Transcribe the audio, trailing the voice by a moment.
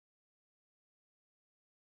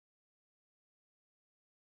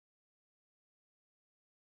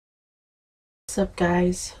What's up,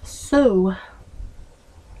 guys? So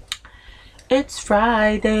it's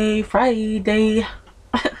Friday.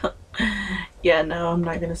 Yeah, no, I'm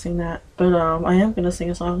not gonna sing that, but I am gonna sing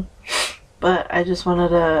a song. But I just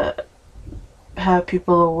wanted to have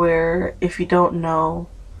people aware. If you don't know,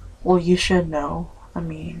 well, you should know. I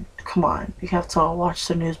mean, come on, you have to all watch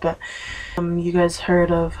the news. But you guys heard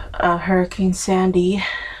of Hurricane Sandy?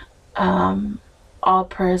 All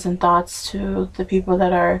prayers and thoughts to the people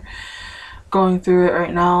that are going through it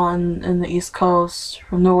right now in the East Coast,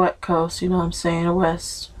 from the West Coast, you know what I'm saying, the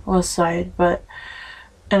west side. But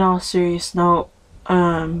in all serious note,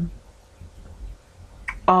 all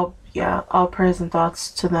prayers and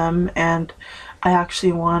thoughts to them. And I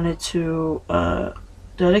actually wanted to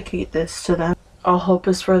dedicate this to them. All hope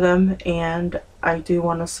is for them, and I do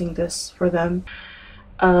want to sing this for them.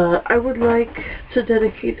 I would like to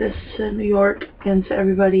dedicate this to New York and to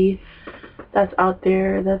everybody that's out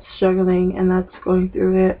there that's struggling and that's going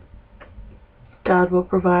through it. God will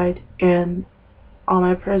provide, and all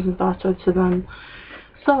my prayers and thoughts are to them.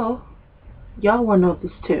 So, y'all will know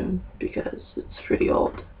this tune because it's pretty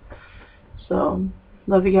old. So,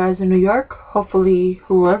 love you guys in New York. Hopefully,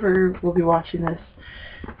 whoever will be watching this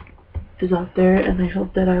is out there, and I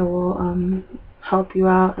hope that I will help you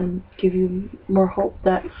out and give you more hope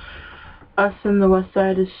that us in the West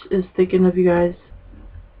Side is thinking of you guys.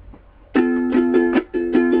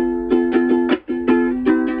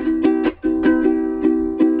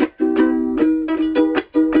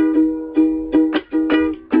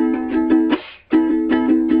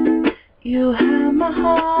 You have my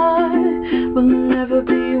heart, we'll never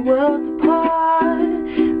be worlds apart,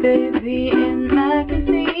 baby, in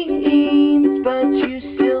magazines, but you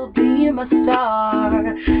still be my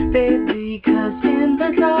star, baby, 'cause in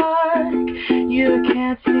the dark, you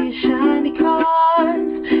can't see shiny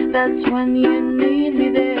cars, that's when you need me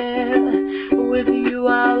there, with you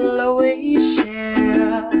I'll always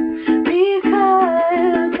share,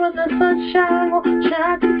 because when the sunshine will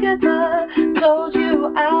shine together, told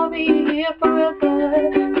you I'll be here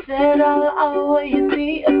forever, said I'll always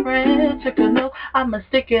be a friend, took an oath I'ma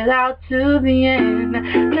stick it out to the end.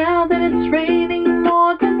 Now that it's raining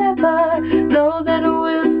more than ever, know that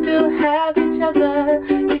we'll still have each other.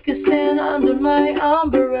 You can stand under my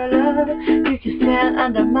umbrella, you can stand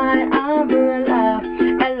under my umbrella,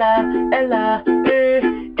 Ella, Ella,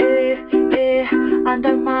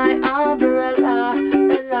 under my umbrella,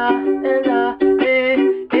 Ella, Ella,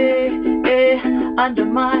 under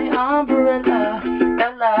my umbrella,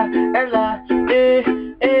 Ella, Ella,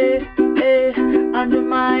 under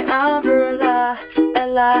my umbrella,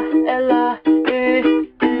 Ella, Ella,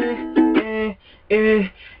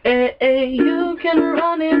 you can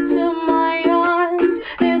run into my arms,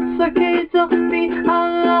 it's okay, don't be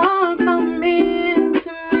alone, come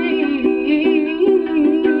into me,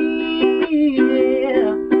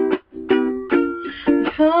 yeah.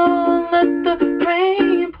 So let the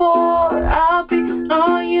rain pour, I'll be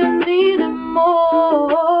all you need and more,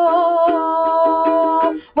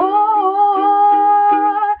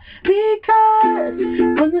 because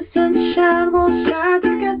when the sunshine will shine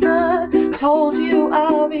together, told you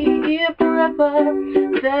I'll be here forever,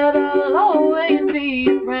 said I'll always be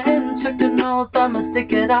your friend, took an oath I'ma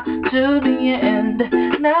stick it out to the end.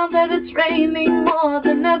 Now that it's raining more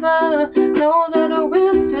than ever, know that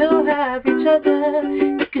we'll still have each other.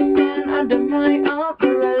 You can stand under my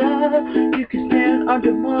umbrella, you can stand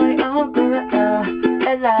under my umbrella,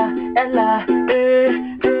 Ella, Ella,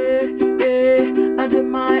 under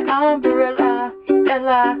my umbrella,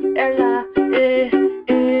 Ella, Ella,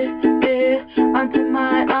 under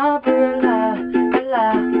my umbrella,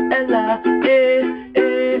 Ella, Ella,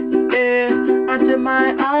 under my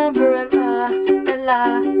umbrella,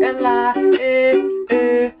 Ella, Ella,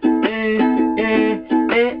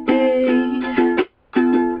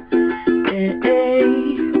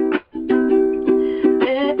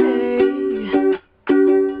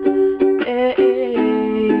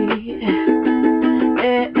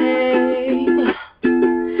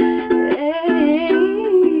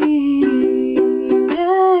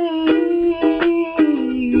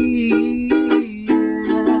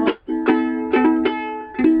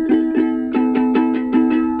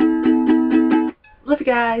 Love you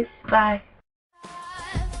guys. Bye.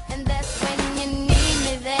 And that's when you need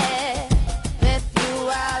me there. With you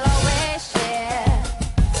I'll always share.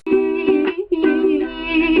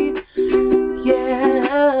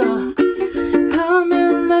 Yeah. Come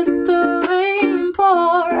and let the rain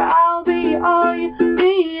pour, I'll be all you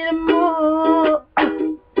need and more.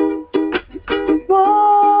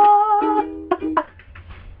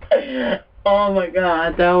 Oh my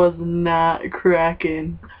god, that was not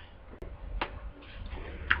cracking.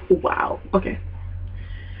 Wow. Okay.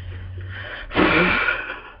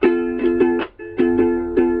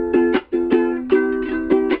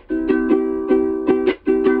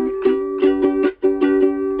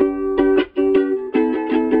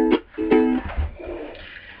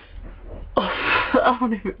 I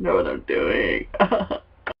don't even know what I'm doing.